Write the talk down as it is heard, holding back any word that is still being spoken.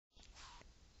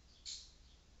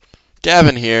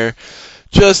Gavin here.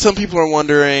 Just some people are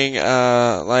wondering,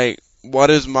 what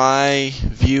is my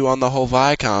view on the whole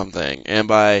Viacom thing? And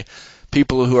by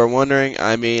people who are wondering,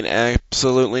 I mean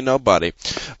absolutely nobody.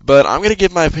 But I'm going to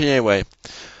give my opinion anyway.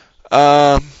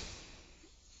 I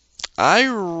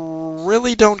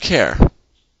really don't care.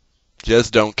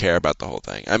 Just don't care about the whole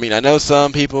thing. I mean, I know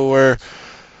some people were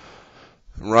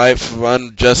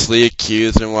unjustly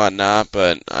accused and whatnot,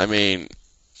 but I mean,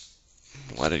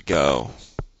 let it go.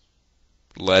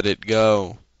 Let it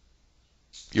go.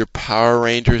 Your Power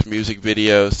Rangers music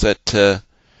video set to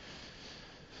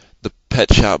the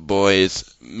Pet Shop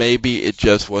Boys, maybe it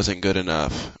just wasn't good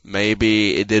enough.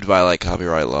 Maybe it did violate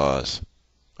copyright laws.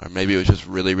 Or maybe it was just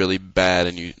really, really bad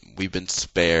and we've been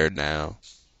spared now.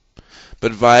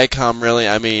 But Viacom really,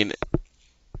 I mean,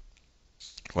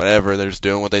 whatever, they're just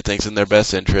doing what they think's in their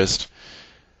best interest.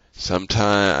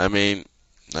 Sometimes, I mean,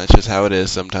 that's just how it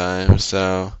is sometimes,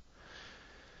 so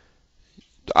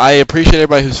I appreciate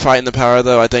everybody who's fighting the power,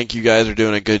 though. I think you guys are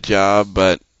doing a good job,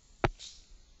 but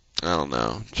I don't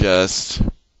know. Just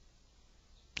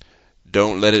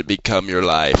don't let it become your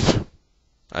life.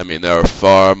 I mean, there are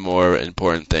far more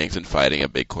important things than fighting a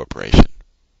big corporation.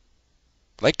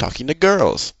 Like talking to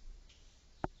girls.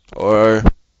 Or,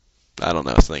 I don't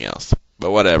know, something else.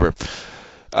 But whatever.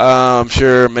 I'm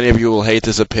sure many of you will hate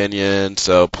this opinion,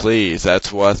 so please,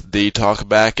 that's what the talk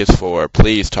back is for.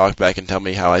 Please talk back and tell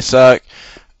me how I suck,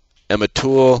 am a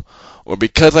tool, or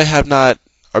because I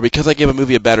give a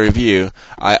movie a bad review,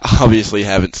 I obviously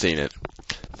haven't seen it.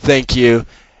 Thank you,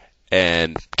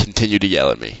 and continue to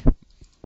yell at me.